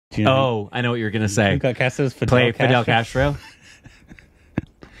Do you know Oh, I know what you're going to say. Who cast as Play Fidel Castro.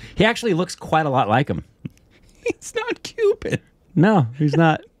 He actually looks quite a lot like him. He's not Cuban. No, he's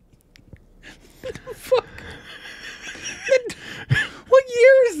not. What the fuck? What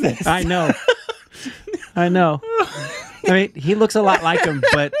year is this? I know. I know. I mean, he looks a lot like him,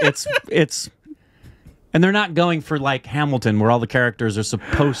 but it's and they're not going for like Hamilton where all the characters are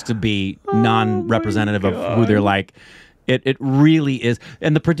supposed to be non-representative of who they're like. It really is.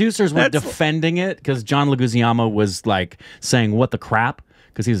 And the producers were defending it because John Leguizamo was like saying, what the crap?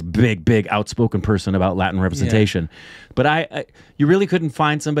 Because he's a big, outspoken person about Latin representation. Yeah. But you really couldn't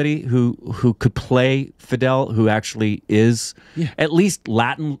find somebody who could play Fidel who actually is at least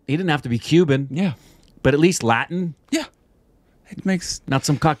Latin. He didn't have to be Cuban. Yeah. But at least Latin. Yeah. It makes... Not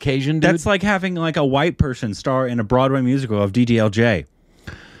some Caucasian dude. That's like having like a white person star in a Broadway musical of DDLJ.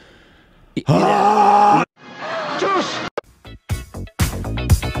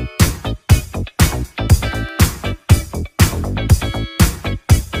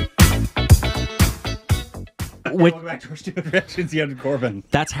 Welcome back to our Stupid Reactions, Young Corbin.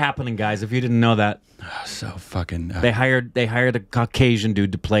 That's happening, guys. If you didn't know that, so fucking. They hired a Caucasian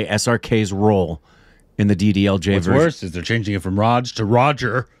dude to play SRK's role in the DDLJ What's version. worse is they're changing it from Raj to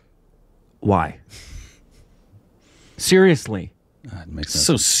Roger. Why? Seriously, it makes no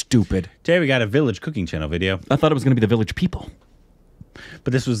so sense. Stupid. Today we got a Village Cooking Channel video. I thought it was going to be the Village People.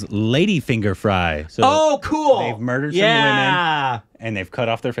 But this was ladyfinger fry. So oh, cool! They've murdered some women, and they've cut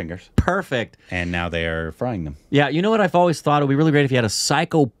off their fingers. Perfect. And now they are frying them. Yeah, you know what I've always thought? It would be really great if you had a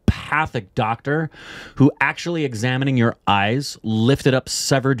psychopathic doctor who actually examining your eyes, lifted up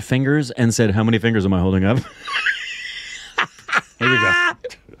severed fingers, and said, how many fingers am I holding up? Here we go.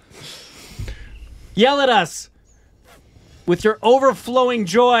 Yell at us with your overflowing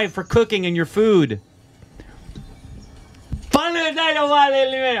joy for cooking and your food.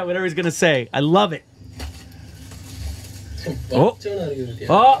 Whatever he's gonna say. I love it. Oh.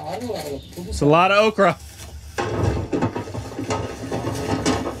 Oh. It's a lot of okra.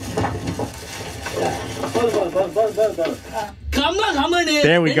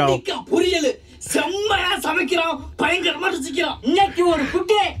 There we go.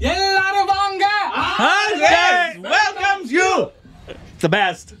 Welcomes you. It's the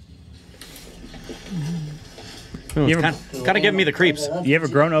best. Oh, it's kind of giving me the creeps. You ever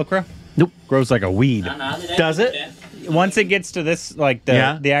grown okra? Nope. Grows like a weed. Does it? Once it gets to this, like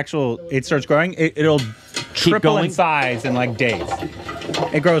the actual, it starts growing. It'll triple in size in like days.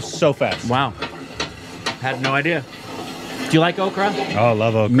 It grows so fast. Wow. Had no idea. Do you like okra? Oh, I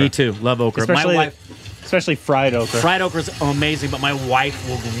love okra. Me too. Love okra. Especially fried okra. Fried okra is amazing, but my wife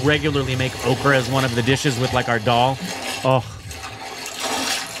will regularly make okra as one of the dishes with like our dal. Oh.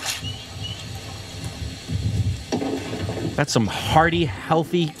 That's some hearty,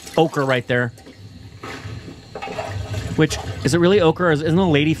 healthy okra right there. Which, is it really okra? Or isn't a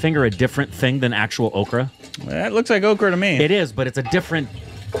ladyfinger a different thing than actual okra? That looks like okra to me. It is, but it's a different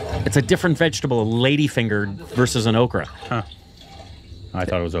vegetable, a ladyfinger versus an okra. Huh. I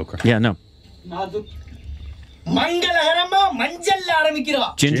thought it was okra. Yeah, no.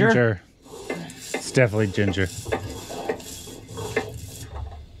 Ginger? It's definitely ginger.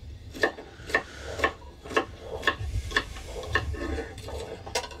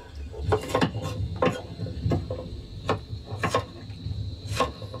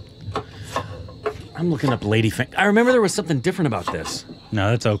 I'm looking up ladyfinger. I remember there was something different about this.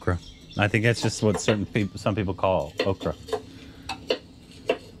 No, that's okra. I think that's just what some people call okra.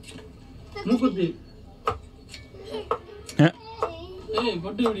 Yeah.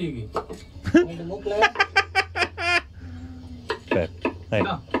 Hey.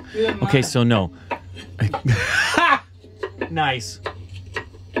 Okay, so no. Nice.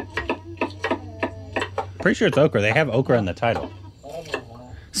 Pretty sure it's okra. They have okra in the title.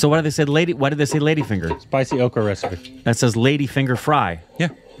 So why did they say ladyfinger? Spicy okra recipe. That says ladyfinger fry. Yeah.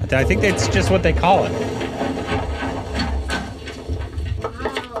 I think that's just what they call it.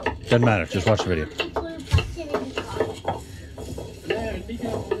 Doesn't matter. Just watch the video.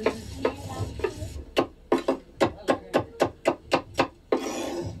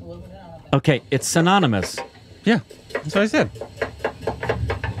 Okay, it's synonymous. Yeah, that's what I said.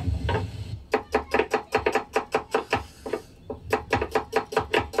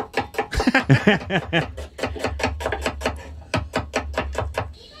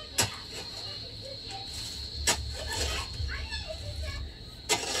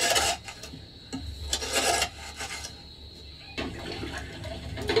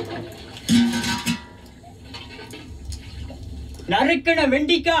 நறுக்கண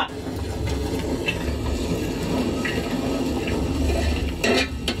வெண்டிக்காய்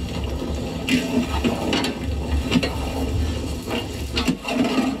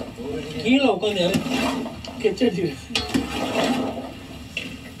Well,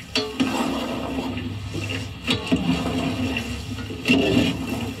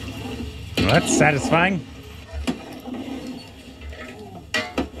 that's satisfying.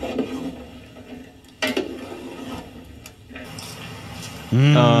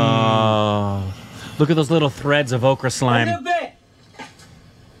 Oh, look at those little threads of okra slime.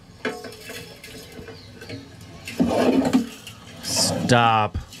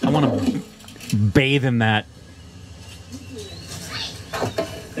 Stop. I want to bathe in that.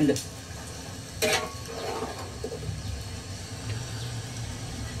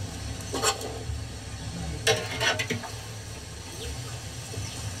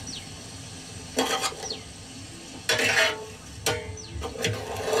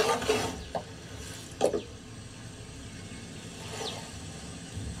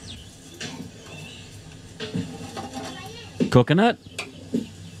 Coconut?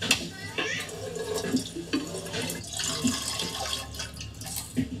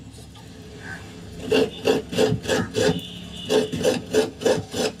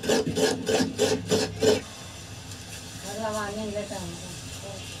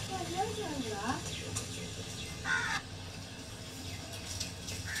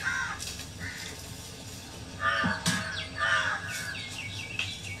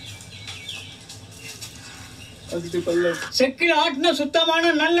 செக்கில் ஆட்டின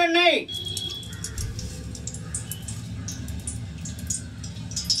சுத்தமான நல்லெண்ணெய்.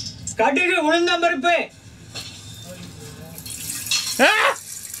 கடுகு உளுந்தம்பருப்பு.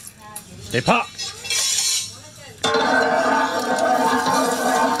 They pop.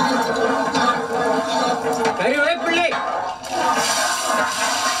 கறிவேப்பிள்ளை.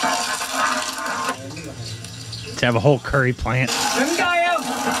 To have a whole curry plant. வெங்காயம்.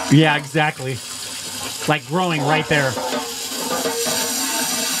 Yeah, exactly. Like growing right there.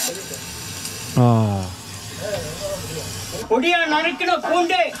 Oh. பொடியா நறுக்கின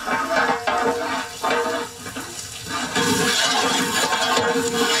பூண்டு.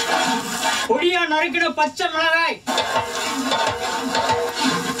 பொடியா நறுக்கின பச்சை மிளகாய்.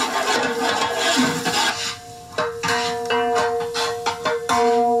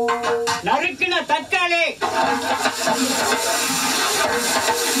 நறுக்கின தக்காளி.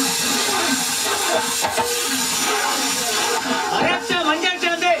 அரைச்ச மஞ்சள்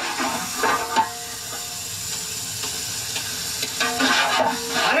சாந்து.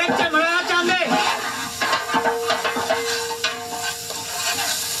 அரைச்ச மிளகாய் சாந்து.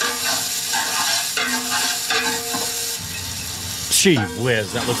 Gee whiz,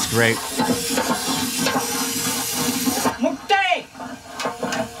 that looks great. முட்டை.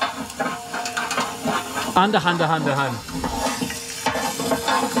 Handa.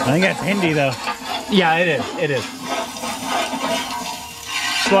 I think that's Hindi though. Yeah, it is. It is.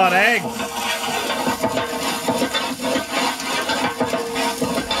 It's a lot of eggs.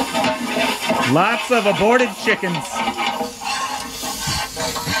 Lots of aborted chickens.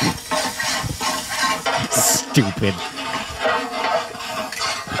 Stupid.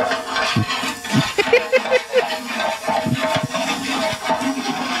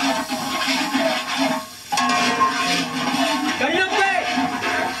 கல்லுப்பு.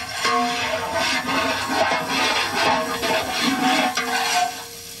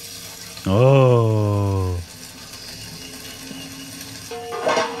 Oh.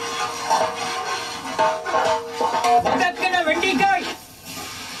 வதக்கின வெண்டைக்காய்.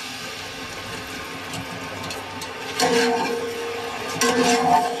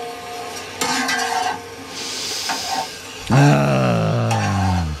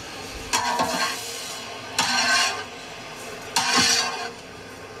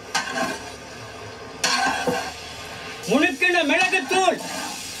 முணுக்கின மிளகுத்தூள்.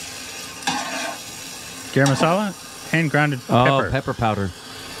 Garam masala? Hand grounded pepper. Oh, pepper powder.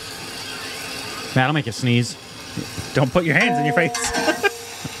 That'll make you sneeze. Don't put your hands in your face.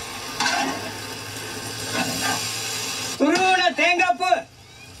 துருவன தேங்காய்ப்பு.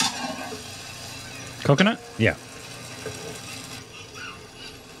 Coconut? Yeah.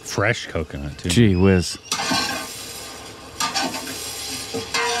 Fresh coconut, too. Gee whiz.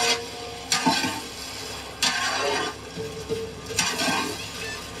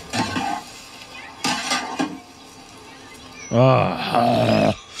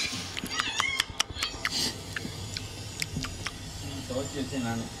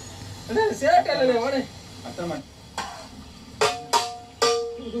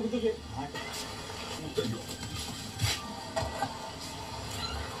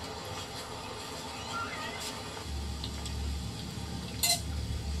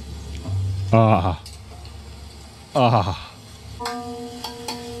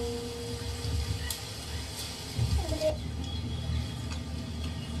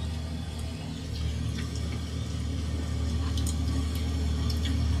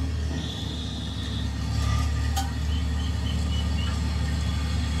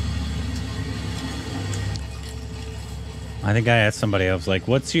 I think I asked somebody, I was like,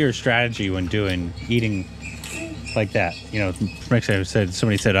 what's your strategy when eating like that? You know,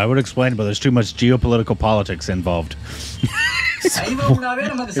 somebody said, I would explain, but there's too much geopolitical politics involved. I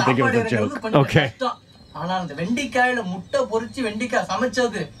think it was a joke. Okay.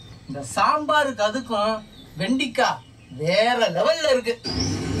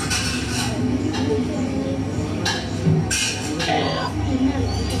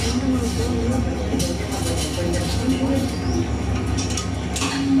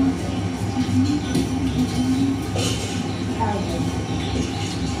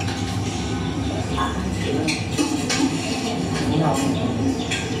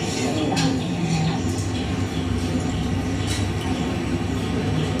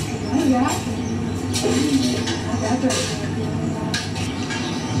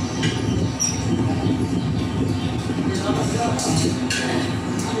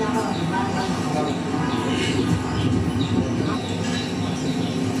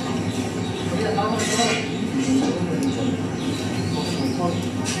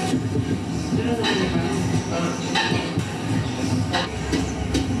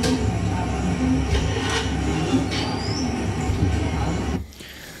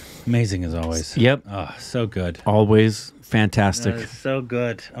 Amazing as always. Yep. Oh, so good. Always fantastic. So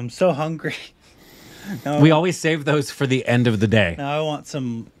good. I'm so hungry. We always save those for the end of the day. Now I want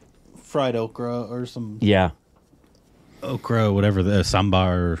some fried okra or some okra, whatever the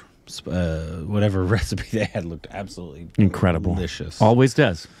sambar, whatever recipe they had looked absolutely incredible, delicious. Always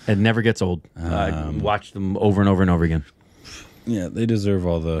does. It never gets old. Watch them over and over and over again. Yeah, they deserve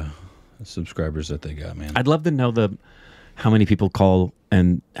all the subscribers that they got, man. I'd love to know how many people call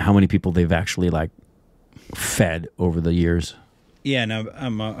and how many people they've actually like fed over the years. Yeah, and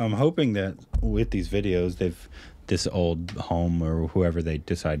I'm hoping that with these videos, this old home or whoever they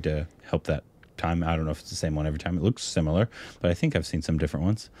decide to help that time. I don't know if it's the same one every time. It looks similar, but I think I've seen some different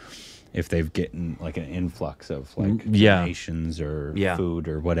ones. If they've gotten like an influx of like donations or food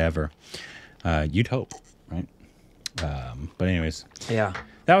or whatever, you'd hope, right? But anyways, yeah,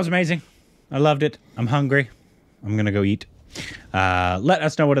 that was amazing. I loved it. I'm hungry. I'm gonna go eat. Let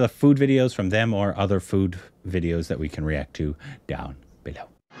us know what are the food videos from them or other food videos that we can react to down below.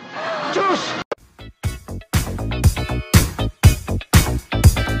 Juice!